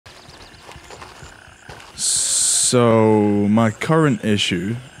So, my current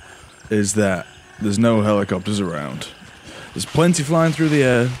issue is that there's no helicopters around. There's plenty flying through the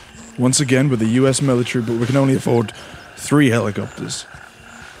air, once again with the US military, but we can only afford 3 helicopters.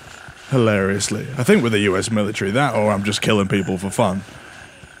 Hilariously. I think with the US military, that or I'm just killing people for fun.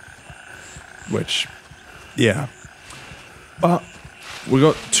 Which, yeah. But we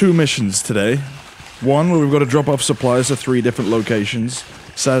got 2 missions today. One where we've got to drop off supplies to 3 different locations.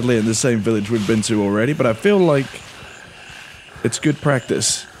 Sadly in the same village we've been to already, but I feel like it's good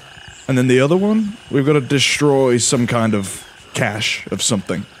practice. And then the other one, we've got to destroy some kind of cache of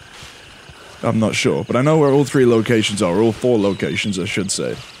something. I'm not sure, but I know where all 3 locations are, all 4 locations I should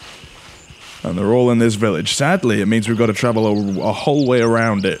say. And they're all in this village. Sadly, it means we've got to travel a whole way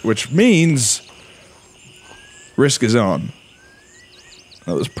around it, which means risk is on.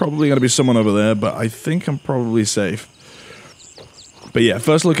 Now, there's probably going to be someone over there, but I think I'm probably safe. But yeah,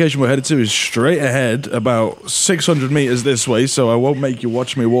 first location we're headed to is straight ahead, about 600 meters this way, so I won't make you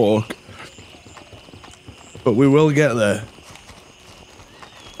watch me walk. But we will get there.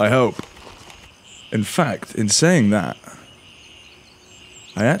 I hope. In fact, in saying that,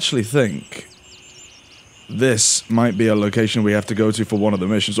 I actually think this might be a location we have to go to for one of the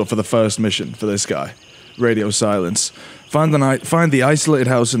missions, or for the first mission, for this guy. Radio silence. Find the isolated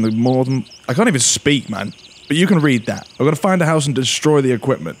house in the northern... I can't even speak, man. But you can read that. I've got to find a house and destroy the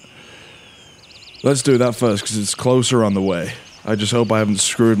equipment. Let's do that first, because it's closer on the way. I just hope I haven't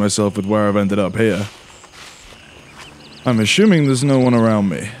screwed myself with where I've ended up here. I'm assuming there's no one around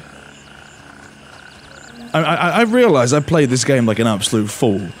me. I realize I played this game like an absolute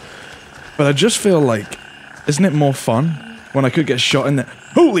fool. But I just feel like... Isn't it more fun when I could get shot in there?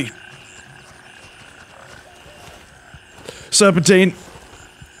 Holy... Serpentine.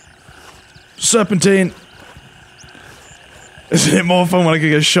 Serpentine. Isn't it more fun when I could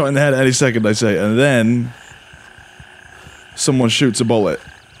get shot in the head at any second, I say? And then... someone shoots a bullet.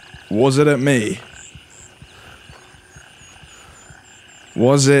 Was it at me?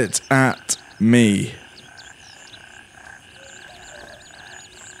 Was it at me?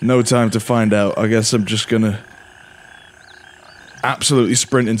 No time to find out. I guess I'm just gonna... absolutely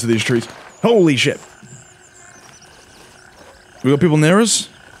sprint into these trees. Holy shit! We got people near us?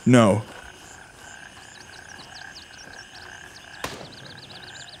 No.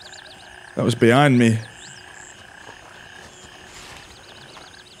 That was behind me.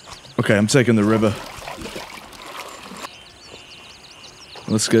 Okay, I'm taking the river.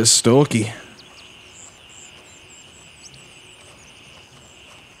 Let's get stalky.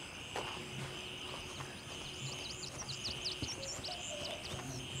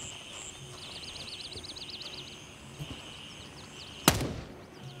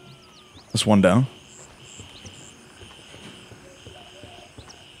 That's one down.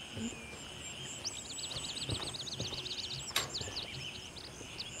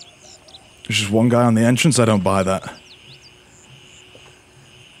 There's just one guy on the entrance. I don't buy that.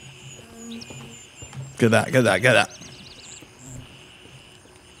 Get that, get that, get that.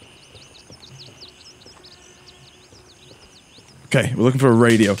 Okay, we're looking for a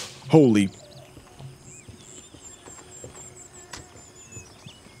radio. Holy...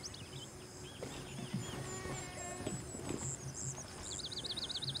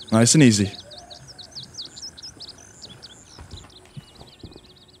 Nice and easy.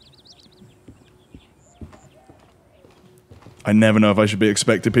 I never know if I should be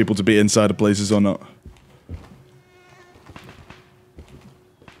expecting people to be inside of places or not.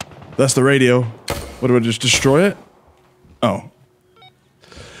 That's the radio. What, do I just destroy it? Oh.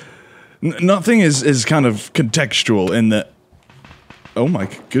 Nothing is kind of contextual in that... Oh my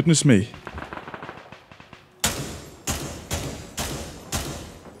goodness me.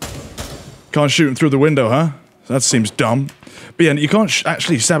 Can't shoot him through the window, huh? That seems dumb. But yeah, you can't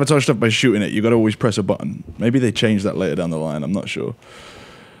actually sabotage stuff by shooting it. You gotta always press a button. Maybe they change that later down the line, I'm not sure.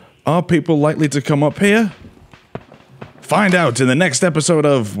 Are people likely to come up here? Find out in the next episode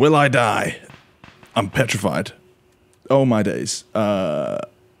of Will I Die? I'm petrified. Oh my days.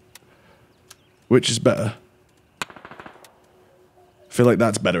 Which is better? I feel like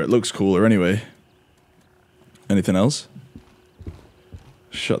that's better. It looks cooler anyway. Anything else?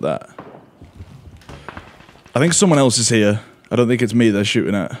 Shut that. I think someone else is here. I don't think it's me they're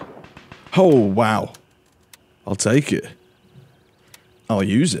shooting at. Oh, wow. I'll take it. I'll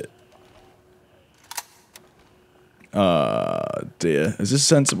use it. Dear. Is this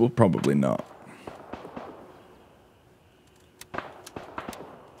sensible? Probably not.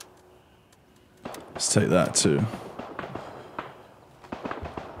 Let's take that too.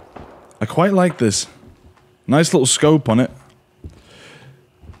 I quite like this. Nice little scope on it.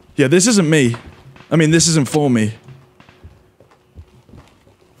 Yeah, this isn't me. I mean, this isn't for me.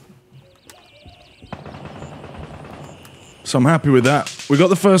 So I'm happy with that. We got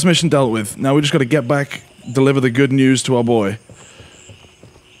the first mission dealt with. Now we just got to get back, deliver the good news to our boy.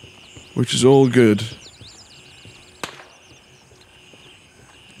 Which is all good.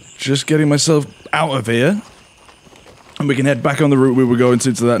 Just getting myself out of here. And we can head back on the route we were going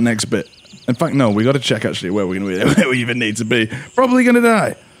to that next bit. In fact, no, we got to check actually where we're going to be, where we even need to be. Probably going to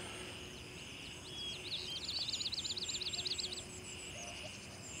die.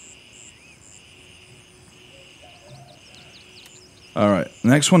 Alright, the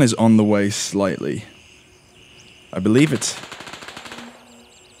next one is on the way slightly. I believe it's...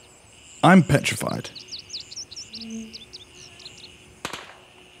 I'm petrified.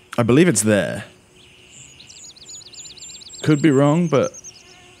 I believe it's there. Could be wrong, but...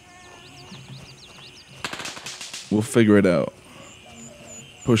 we'll figure it out.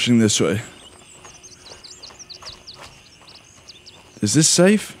 Pushing this way. Is this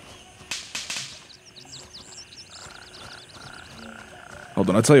safe? Hold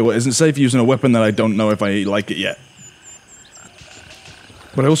on, I'll tell you what, isn't safe using a weapon that I don't know if I like it yet.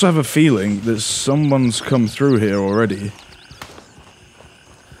 But I also have a feeling that someone's come through here already.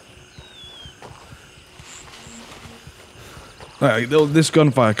 Alright, this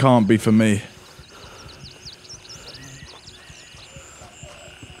gunfire can't be for me.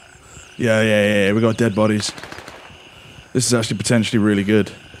 Yeah, we got dead bodies. This is actually potentially really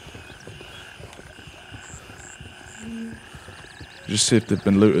good. Just see if they've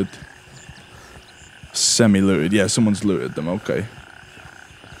been looted. Semi-looted. Yeah, someone's looted them. Okay.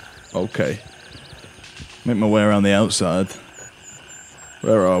 Okay. Make my way around the outside.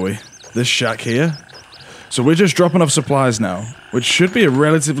 Where are we? This shack here? So we're just dropping off supplies now, which should be a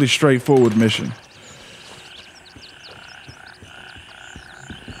relatively straightforward mission.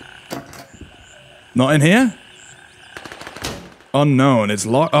 Not in here? Unknown. It's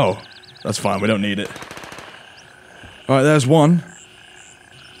locked. Oh, that's fine. We don't need it. Alright, there's one.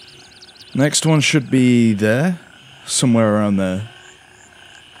 Next one should be there. Somewhere around there.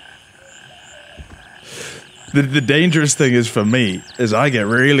 The dangerous thing is for me, is I get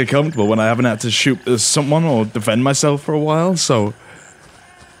really comfortable when I haven't had to shoot someone or defend myself for a while, so...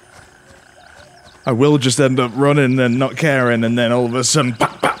 I will just end up running and not caring, and then all of a sudden,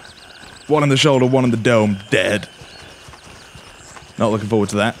 pop, pop! One in the shoulder, one in the dome, dead. Not looking forward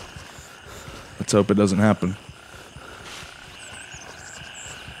to that. Let's hope it doesn't happen.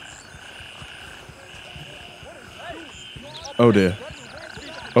 Oh dear.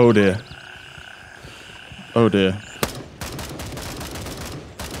 Oh dear. Oh dear.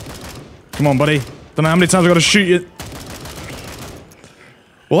 Come on, buddy. Don't know how many times I've got to shoot you.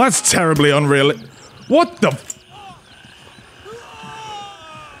 Well, that's terribly unreal. What the f-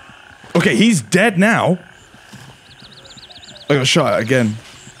 Okay, he's dead now. I got shot at again.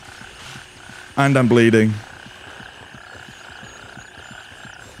 And I'm bleeding.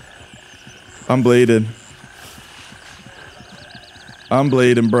 I'm bleeding. I'm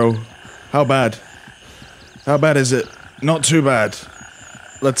bleeding, bro. How bad? How bad is it? Not too bad.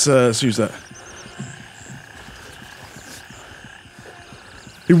 Let's use that.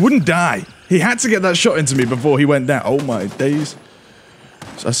 He wouldn't die. He had to get that shot into me before he went down. Oh my days.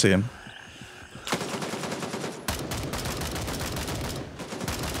 I see him.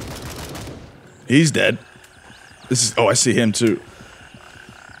 He's dead. This is... Oh, I see him too.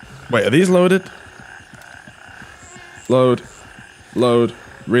 Wait, are these loaded? Load. Load.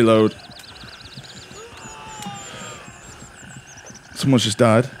 Reload. Someone's just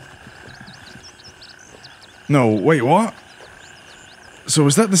died. No, wait, what? So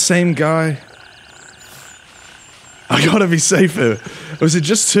was that the same guy? I gotta be safer. Was it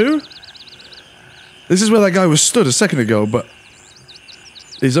just two? This is where that guy was stood a second ago, but...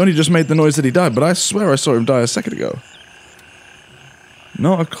 He's only just made the noise that he died, but I swear I saw him die a second ago.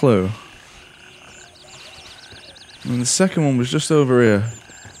 Not a clue. And the second one was just over here.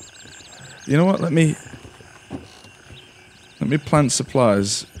 You know what? Let me plant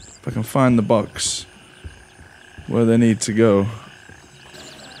supplies. If I can find the box where they need to go.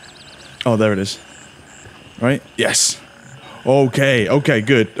 Oh, there it is. Right? Yes. Okay, okay,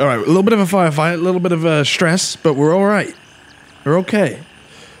 good. Alright, a little bit of a firefight, a little bit of stress, but we're alright. We're okay.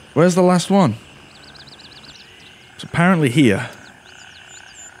 Where's the last one? It's apparently here.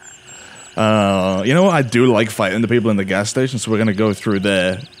 You know what? I do like fighting the people in the gas station, so we're gonna go through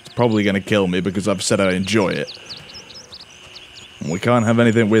there. It's probably gonna kill me because I've said I enjoy it. We can't have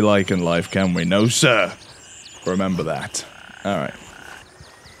anything we like in life, can we? No, sir. Remember that. Alright.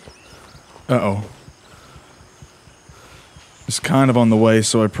 Uh-oh. It's kind of on the way,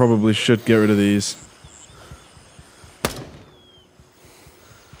 so I probably should get rid of these.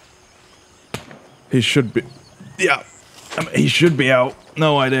 He should be... Yeah. I mean, he should be out.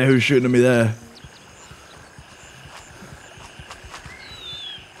 No idea who's shooting at me there.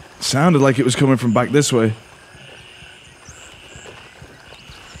 Sounded like it was coming from back this way.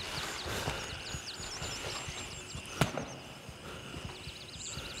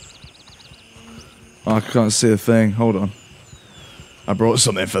 Oh, I can't see a thing. Hold on. I brought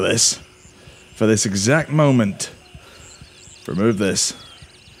something for this. For this exact moment. Remove this.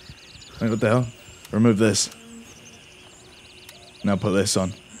 Wait, what the hell? Remove this. Now put this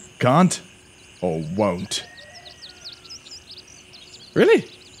on. Can't? Or won't? Really?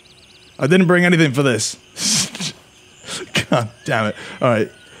 I didn't bring anything for this. God damn it.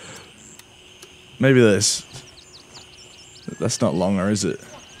 Alright. Maybe this. That's not longer, is it?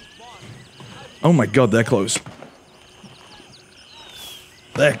 Oh my god, they're close.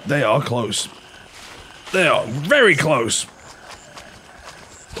 They are close. They are very close.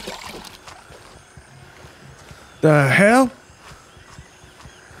 The hell?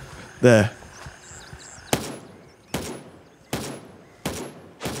 There.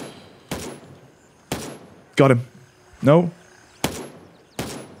 Got him. No.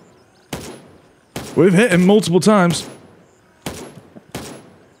 We've hit him multiple times.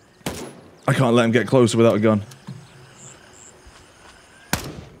 I can't let him get closer without a gun.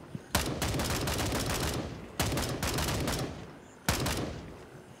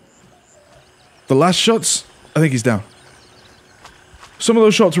 The last shots, I think he's down. Some of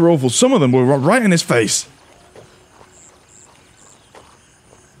those shots were awful. Some of them were right in his face.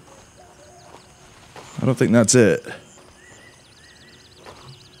 I don't think that's it.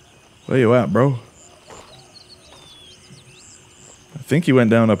 Where you at, bro? I think he went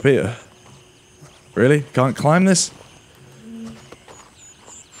down up here. Really? Can't climb this?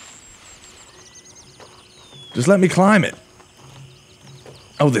 Just let me climb it.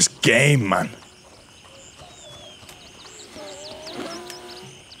 Oh, this game, man.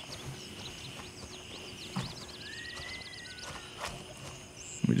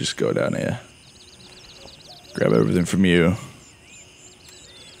 Let me just go down here. Grab everything from you.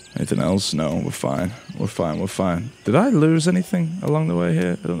 Anything else? No, we're fine. We're fine, we're fine. Did I lose anything along the way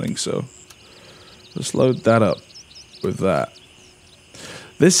here? I don't think so. Let's load that up with that.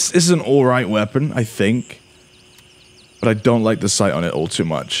 This is an alright weapon, I think. But I don't like the sight on it all too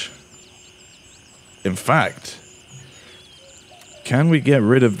much. In fact, can we get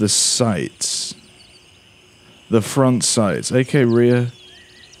rid of the sights? The front sights. AK rear.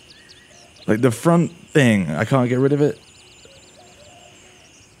 Like the front thing. I can't get rid of it?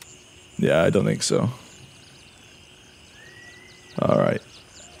 Yeah, I don't think so. Alright.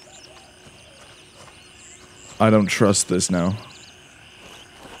 I don't trust this now.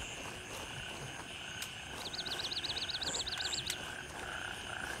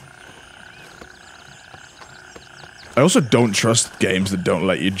 I also don't trust games that don't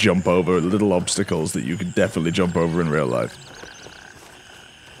let you jump over little obstacles that you could definitely jump over in real life.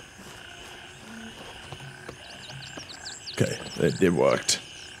 Okay, it worked.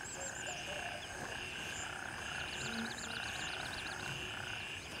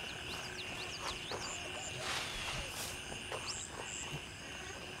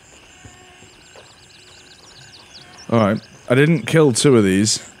 Alright, I didn't kill two of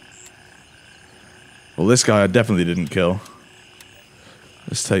these. Well, this guy I definitely didn't kill.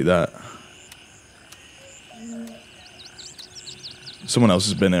 Let's take that. Someone else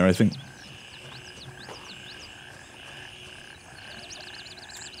has been there, I think.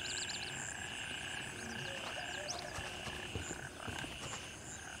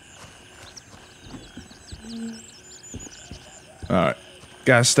 Alright.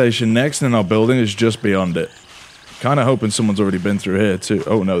 Gas station next, and our building is just beyond it. Kind of hoping someone's already been through here, too.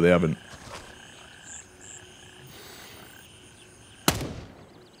 Oh, no, they haven't.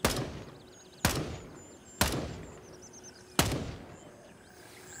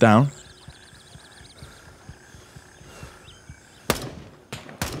 Down.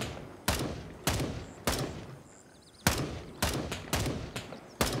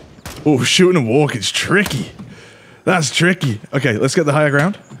 Oh, shooting and walk is tricky. That's tricky. Okay, let's get the higher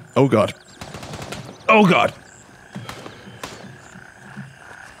ground. Oh, God. Oh, God.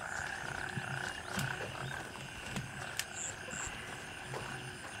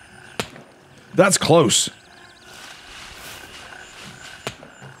 That's close.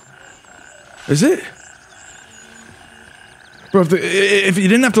 Is it? Bro, if you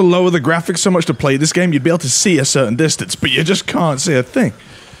didn't have to lower the graphics so much to play this game, you'd be able to see a certain distance, but you just can't see a thing.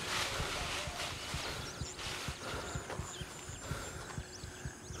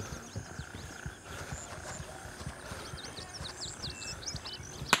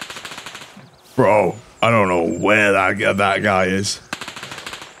 Bro, I don't know where that guy is.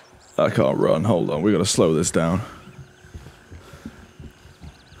 I can't run. Hold on, we gotta slow this down.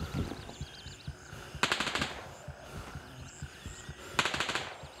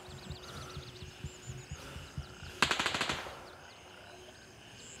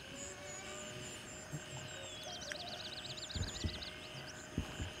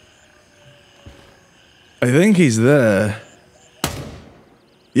 I think he's there.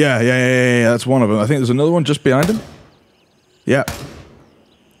 Yeah, that's one of them. I think there's another one just behind him. Yeah.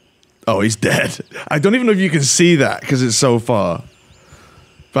 Oh, he's dead. I don't even know if you can see that because it's so far.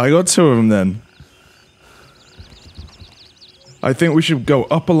 But I got two of them then. I think we should go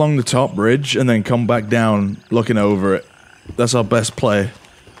up along the top bridge and then come back down looking over it. That's our best play.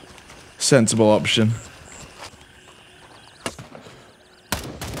 Sensible option.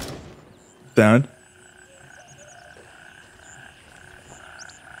 Down.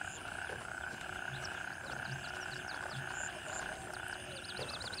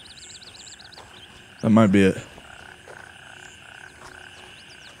 That might be it.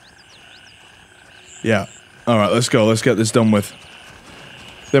 Yeah. Alright, let's go. Let's get this done with.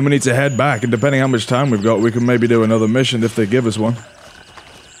 Then we need to head back, and depending how much time we've got, we can maybe do another mission if they give us one.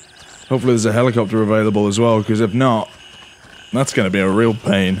 Hopefully there's a helicopter available as well, because if not, that's going to be a real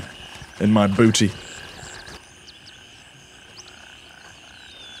pain in my booty.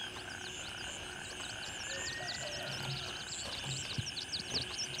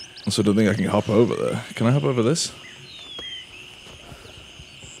 Also, I don't think I can hop over there. Can I hop over this?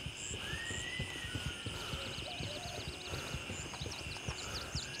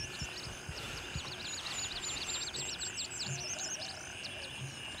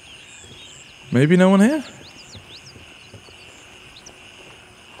 Maybe no one here?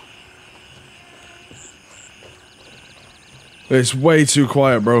 It's way too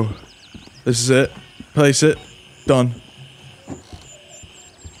quiet, bro. This is it. Place it. Done.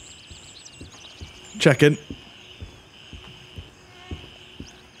 Check in.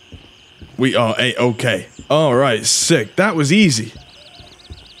 We are A-okay. Alright, sick. That was easy.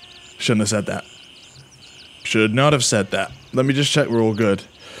 Shouldn't have said that. Should not have said that. Let me just check we're all good.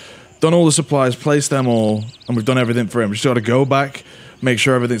 Done all the supplies, placed them all, and we've done everything for him. We just gotta go back, make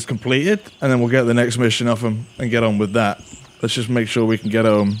sure everything's completed, and then we'll get the next mission off him and get on with that. Let's just make sure we can get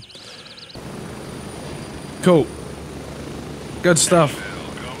home. Cool. Good stuff.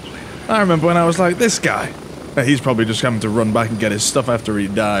 I remember when I was like, this guy. He's probably just having to run back and get his stuff after he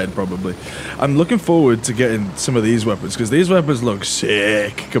died, probably. I'm looking forward to getting some of these weapons, because these weapons look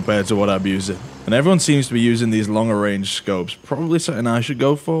sick compared to what I'm using. And everyone seems to be using these longer range scopes. Probably something I should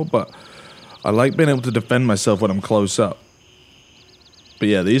go for, but I like being able to defend myself when I'm close up. But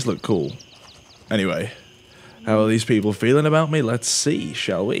yeah, these look cool. Anyway, how are these people feeling about me? Let's see,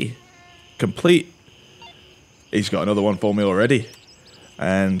 shall we? Complete. He's got another one for me already.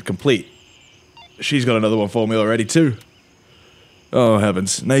 And complete. She's got another one for me already too. Oh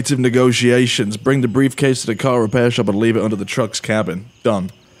heavens. Native negotiations. Bring the briefcase to the car repair shop and leave it under the truck's cabin. Done.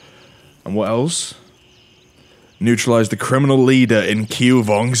 And what else? Neutralize the criminal leader in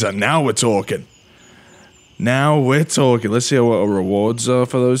Kyuvongza. Now we're talking. Now we're talking. Let's see what our rewards are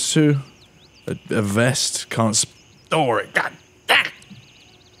for those two. A vest. Can't store it. God damn.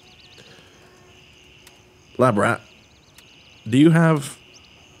 Lab rat. Do you have...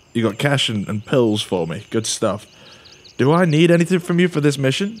 You got cash and pills for me. Good stuff. Do I need anything from you for this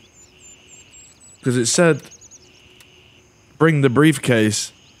mission? Because it said... Bring the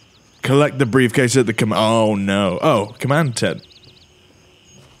briefcase. Collect the briefcase at the oh no. Oh, command tent.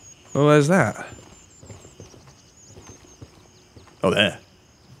 Well, where's that? Oh, there.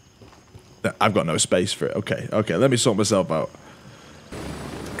 I've got no space for it. Okay, let me sort myself out.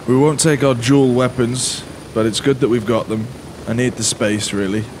 We won't take our dual weapons, but it's good that we've got them. I need the space,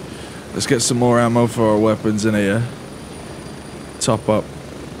 really. Let's get some more ammo for our weapons in here. Top up.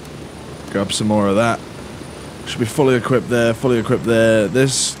 Grab some more of that. Should be fully equipped there, fully equipped there.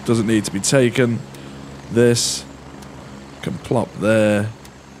 This doesn't need to be taken. This can plop there.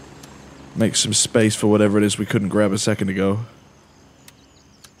 Make some space for whatever it is we couldn't grab a second ago.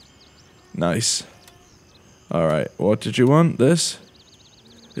 Nice. Alright, what did you want? This?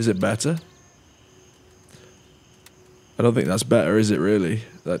 Is it better? I don't think that's better, is it really?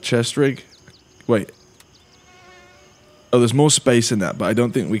 That chest rig? Wait. Oh, there's more space in that, but I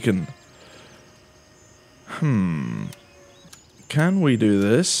don't think we can... Can we do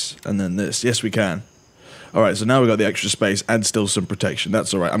this? And then this? Yes, we can. Alright, so now we've got the extra space and still some protection.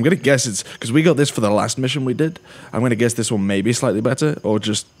 That's alright. I'm going to guess it's... Because we got this for the last mission we did. I'm going to guess this one may be slightly better, or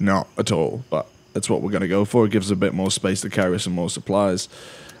just not at all. But that's what we're going to go for. It gives us a bit more space to carry some more supplies.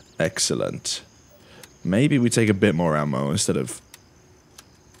 Excellent. Maybe we take a bit more ammo instead of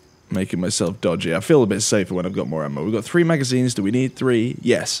making myself dodgy. I feel a bit safer when I've got more ammo. We've got 3 magazines. Do we need 3?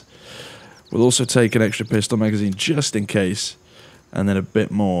 Yes. We'll also take an extra pistol magazine just in case. And then a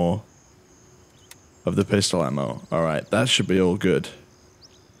bit more of the pistol ammo. Alright, that should be all good.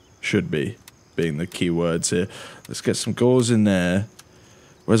 Should be, being the key words here. Let's get some gauze in there.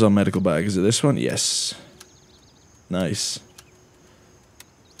 Where's our medical bag? Is it this one? Yes. Nice.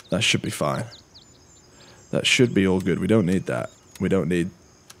 That should be fine. That should be all good. We don't need that. We don't need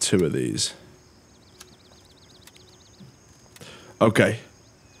 2 of these. Okay.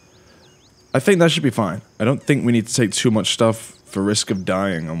 I think that should be fine. I don't think we need to take too much stuff for risk of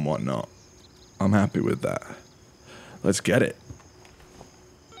dying and whatnot. I'm happy with that. Let's get it.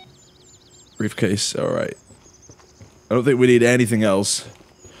 Briefcase, alright. I don't think we need anything else.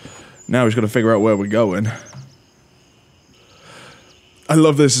 Now we just gotta figure out where we're going. I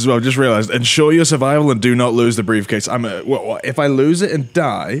love this as well, just realized. Ensure your survival and do not lose the briefcase. What, if I lose it and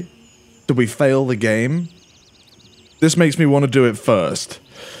die, do we fail the game? This makes me want to do it first.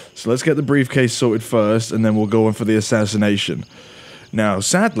 So let's get the briefcase sorted first, and then we'll go in for the assassination. Now,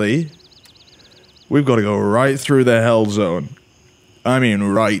 sadly, we've got to go right through the hell zone. I mean,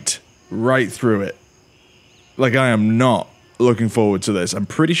 right through it. Like, I am not looking forward to this. I'm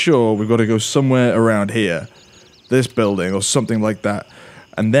pretty sure we've got to go somewhere around here. This building, or something like that.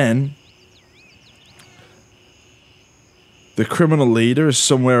 And then the criminal leader is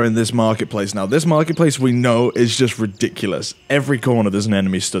somewhere in this marketplace. Now, this marketplace we know is just ridiculous. Every corner there's an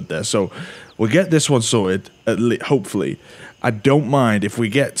enemy stood there. So we'll get this one sorted, hopefully. I don't mind if we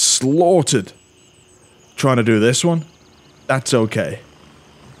get slaughtered trying to do this one. That's okay.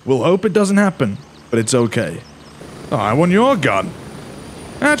 We'll hope it doesn't happen, but it's okay. Oh, I want your gun.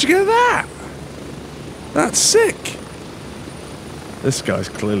 How'd you get that? That's sick. This guy's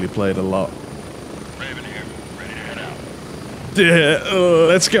clearly played a lot. Raven here, ready to head out. Yeah,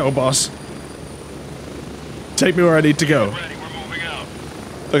 let's go, boss. Take me where I need to go. Ready, we're moving out.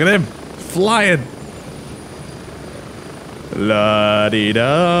 Look at him, flying. La di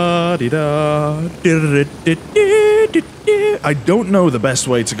da di da. I don't know the best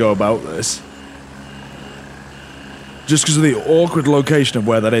way to go about this. Just because of the awkward location of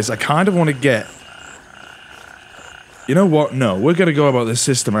where that is, I kind of want to get. You know what? No, we're going to go about this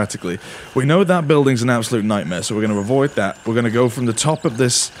systematically. We know that building's an absolute nightmare, so we're going to avoid that. We're going to go from the top of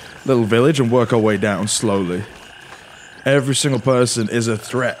this little village and work our way down slowly. Every single person is a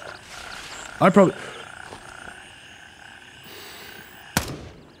threat. I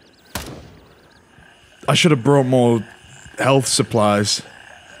should have brought more health supplies.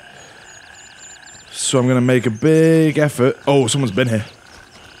 So I'm going to make a big effort. Oh, someone's been here.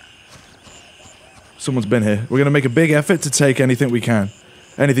 Someone's been here. We're going to make a big effort to take anything we can.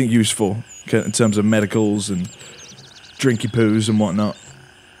 Anything useful in terms of medicals and drinky poos and whatnot.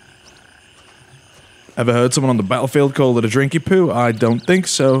 Ever heard someone on the battlefield call it a drinky poo? I don't think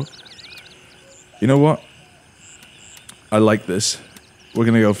so. You know what? I like this. We're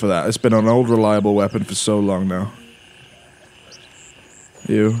going to go for that. It's been an old reliable weapon for so long now.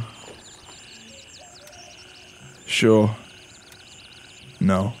 You. Sure.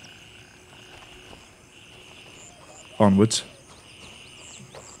 No. Onwards.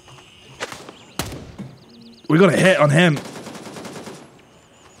 We got a hit on him.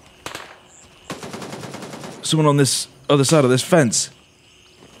 Someone on this other side of this fence.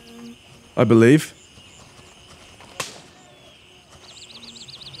 I believe.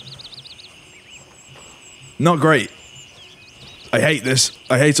 Not great. I hate this.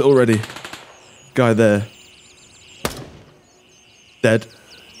 I hate it already. Guy there. Dead.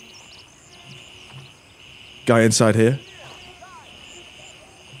 Guy inside here.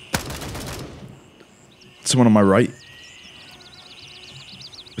 Someone on my right.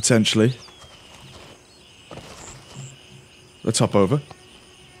 Potentially. Let's hop over.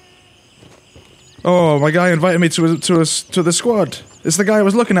 Oh, my guy invited me to the squad. It's the guy I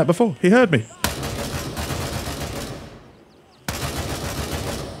was looking at before. He heard me.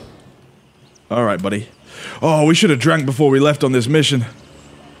 All right, buddy. Oh, we should have drank before we left on this mission.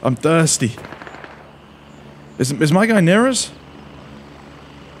 I'm thirsty. Is my guy near us?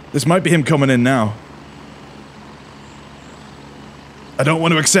 This might be him coming in now. I don't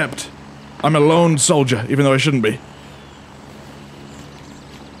want to accept. I'm a lone soldier, even though I shouldn't be.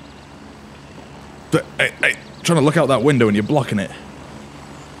 But, hey, trying to look out that window and you're blocking it.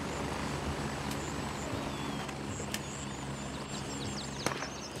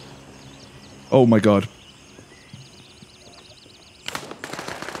 Oh my god.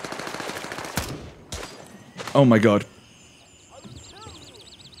 Oh my god.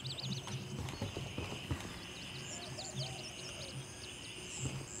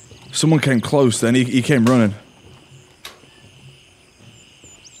 Someone came close then. He came running.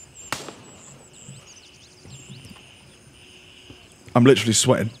 I'm literally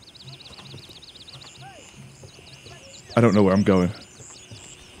sweating. I don't know where I'm going.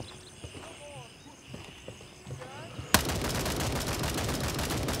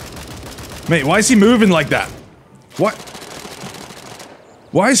 Mate, why is he moving like that? What?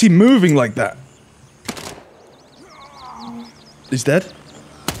 Why is he moving like that? He's dead?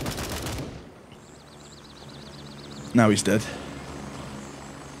 Now he's dead.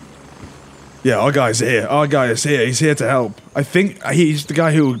 Yeah, our guy's here. Our guy is here. He's here to help. I think he's the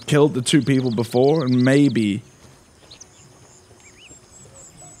guy who killed the 2 people before, and maybe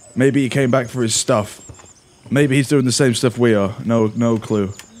he came back for his stuff. Maybe he's doing the same stuff we are. No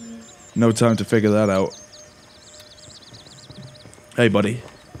clue. No time to figure that out. Hey, buddy.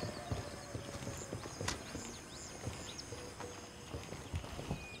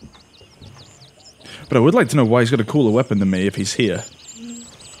 But I would like to know why he's got a cooler weapon than me if he's here.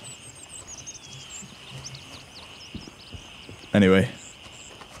 Anyway.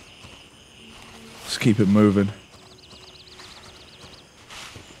 Let's keep it moving.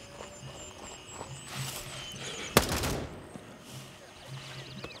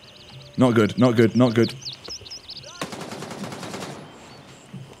 Not good, not good, not good.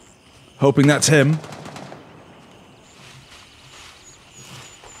 Hoping that's him.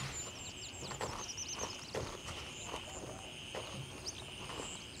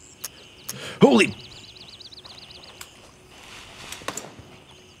 Holy...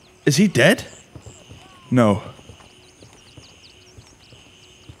 Is he dead? No.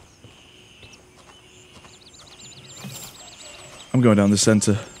 I'm going down the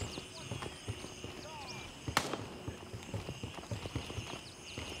center.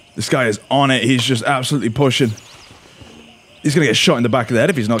 This guy is on it. He's just absolutely pushing. He's gonna get shot in the back of the head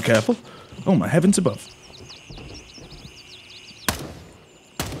if he's not careful. Oh my heavens above.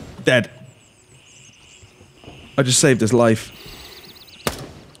 Dead. I just saved his life.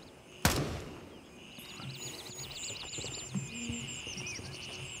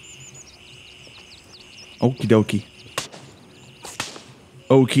 Okie dokie.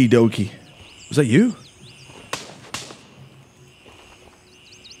 Okie dokie. Was that you?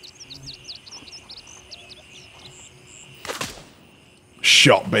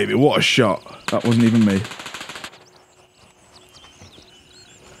 Shot, baby. What a shot. That wasn't even me.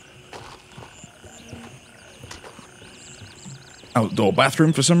 Outdoor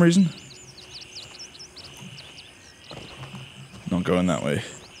bathroom for some reason. Not going that way.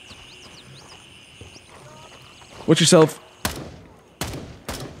 Watch yourself.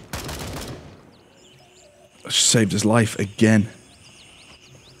 I just saved his life again.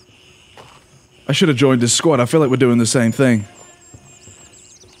 I should have joined his squad. I feel like we're doing the same thing.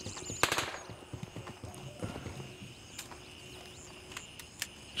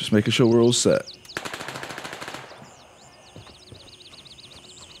 Just making sure we're all set.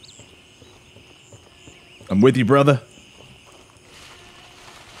 I'm with you, brother.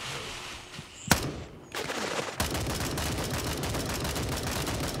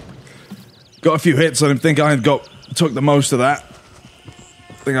 Got a few hits on him. Think I took the most of that.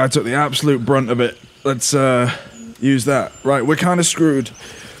 Think I took the absolute brunt of it. Let's use that. Right, we're kind of screwed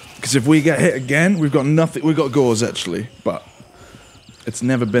because if we get hit again, we've got nothing. We've got gauze actually, but it's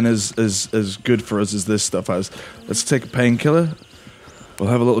never been as good for us as this stuff has. Let's take a painkiller. We'll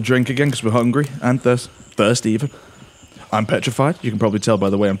have a little drink again because we're hungry and thirsty even. I'm petrified. You can probably tell by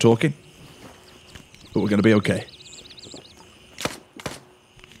the way I'm talking, but we're gonna be okay.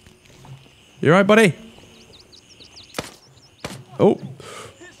 You alright, buddy? Oh.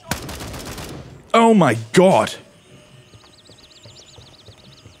 Oh my god.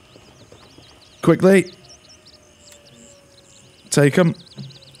 Quickly. Take him.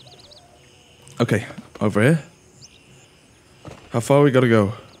 Okay, over here. How far we gotta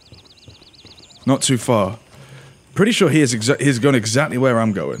go? Not too far. Pretty sure he's going exactly where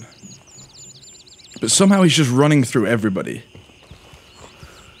I'm going. But somehow he's just running through everybody.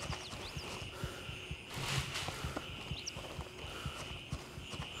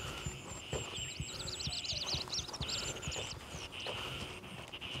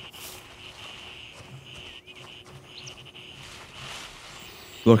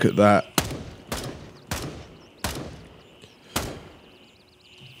 Look at that.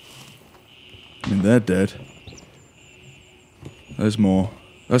 I mean, they're dead. There's more.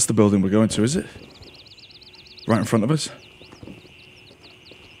 That's the building we're going to, is it? Right in front of us?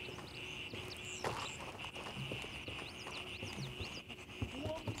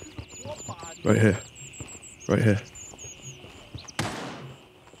 Right here. Right here.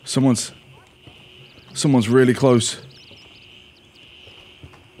 Someone's really close.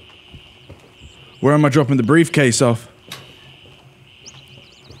 Where am I dropping the briefcase off?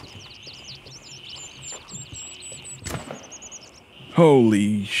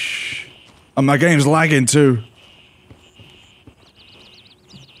 Holy sh... And my game's lagging too.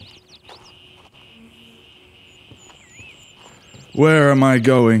 Where am I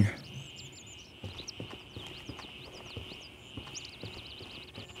going?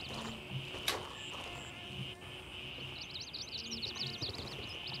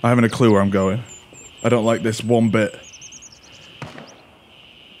 I haven't a clue where I'm going. I don't like this one bit.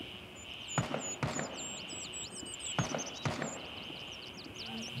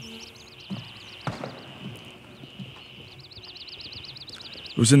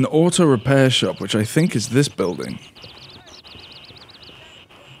 It was in the auto repair shop, which I think is this building.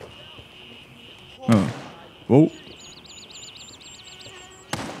 Oh. Whoa.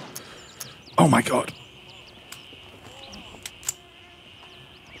 Oh my god.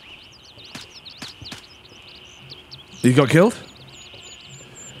 You got killed?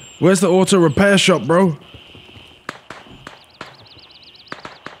 Where's the auto repair shop, bro?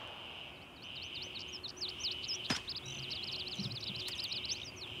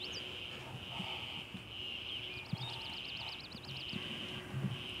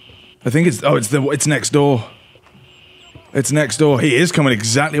 I think it's... Oh, it's next door. It's next door. He is coming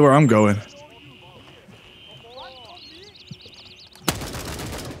exactly where I'm going.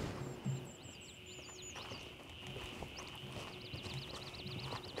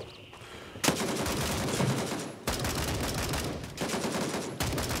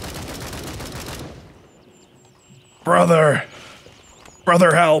 Brother!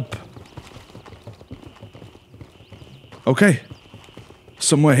 Brother, help! Okay.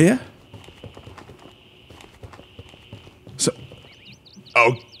 Somewhere here?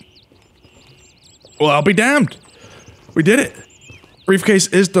 Oh. Well, I'll be damned. We did it. Briefcase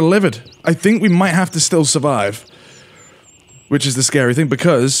is delivered. I think we might have to still survive. Which is the scary thing,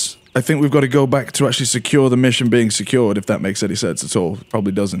 because I think we've got to go back to actually secure the mission being secured, if that makes any sense at all.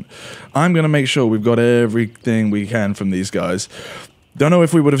 Probably doesn't. I'm going to make sure we've got everything we can from these guys. Don't know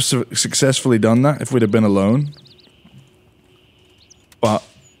if we would have successfully done that if we'd have been alone. But,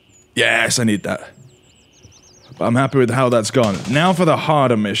 yes, I need that. But I'm happy with how that's gone. Now for the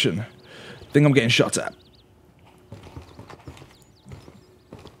harder mission. I think I'm getting shot at.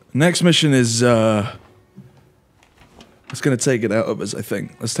 Next mission is, it's gonna take it out of us, I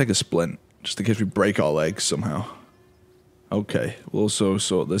think. Let's take a splint, just in case we break our legs somehow. Okay, we'll also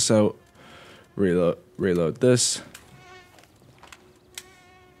sort this out. Reload this.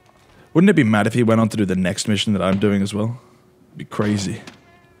 Wouldn't it be mad if he went on to do the next mission that I'm doing as well? It'd be crazy.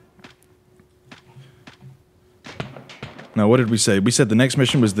 Now, what did we say? We said the next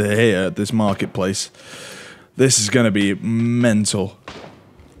mission was here at this marketplace. This is gonna be mental.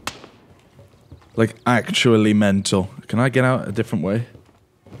 Like, actually mental. Can I get out a different way?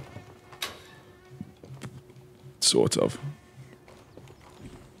 Sort of.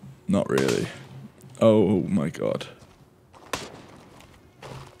 Not really. Oh my god.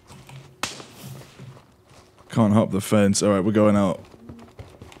 Can't hop the fence. Alright, we're going out.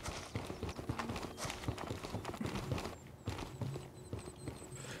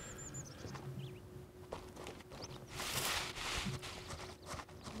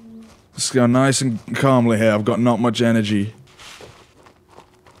 Let's go nice and calmly here. I've got not much energy.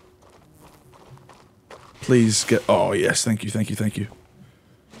 Please get... Oh, yes. Thank you, thank you, thank you.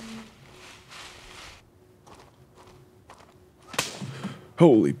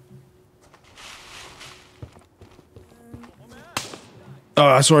 Holy... Oh,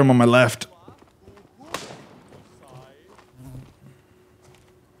 I saw him on my left.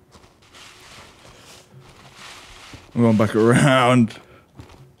 I'm going back around.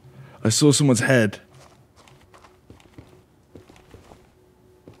 I saw someone's head.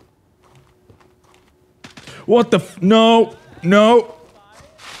 What the f- No! No!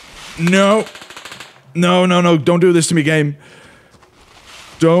 No! No, no, no, don't do this to me, game.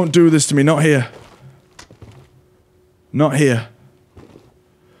 Don't do this to me, not here. Not here.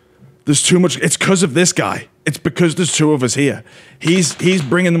 There's too much- it's because of this guy. It's because there's two of us here. He's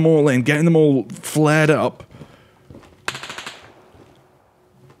bringing them all in, getting them all flared up.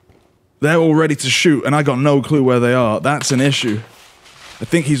 They're all ready to shoot, and I got no clue where they are. That's an issue. I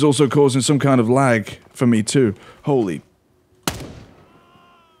think he's also causing some kind of lag for me too. Holy...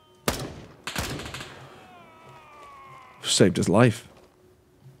 Saved his life.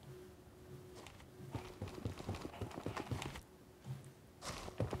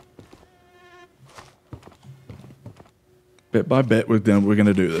 Bit by bit, we're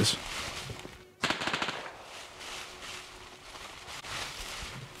gonna do this.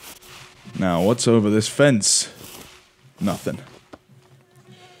 Now, what's over this fence? Nothing.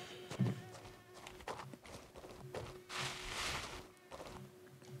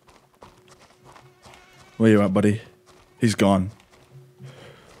 Where you at, buddy? He's gone.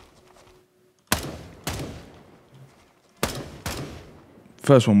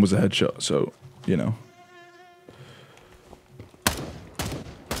 First one was a headshot, so, you know.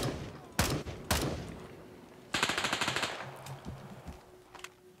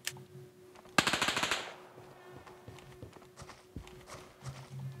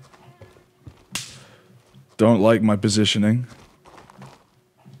 Don't like my positioning.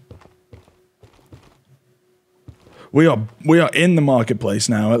 We are in the marketplace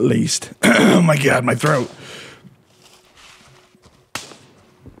now, at least. Oh my god, my throat.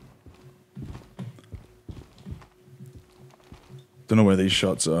 Don't know where these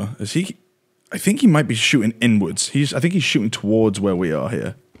shots are. Is he? I think he might be shooting inwards. I think he's shooting towards where we are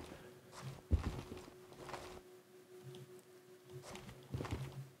here.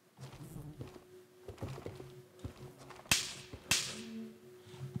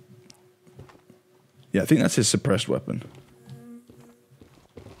 Yeah, I think that's his suppressed weapon.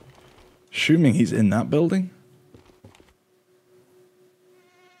 Assuming he's in that building.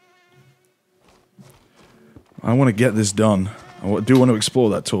 I want to get this done. I do want to explore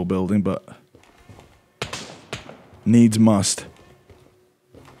that tall building, but needs must.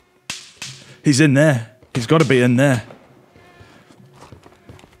 He's in there. He's got to be in there.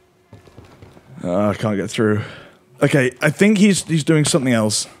 I can't get through. Okay, I think he's doing something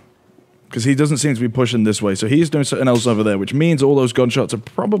else. Because he doesn't seem to be pushing this way. So he's doing something else over there, which means all those gunshots are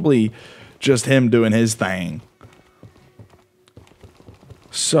probably just him doing his thing.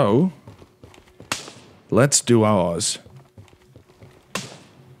 So, let's do ours.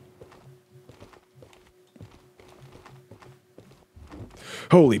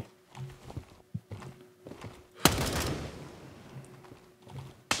 Holy...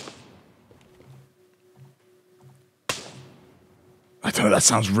 I don't know, that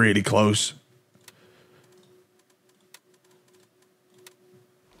sounds really close.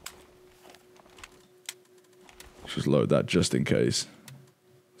 Just load that just in case.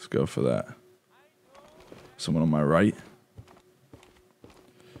 Let's go for that. Someone on my right.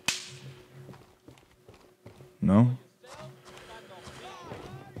 No?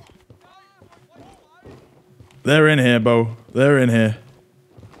 They're in here, Bo. They're in here.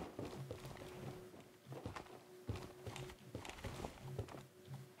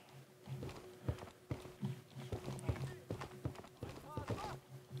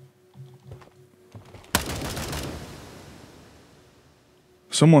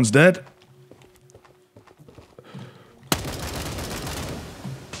 Someone's dead.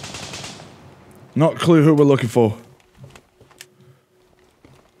 Not a clue who we're looking for.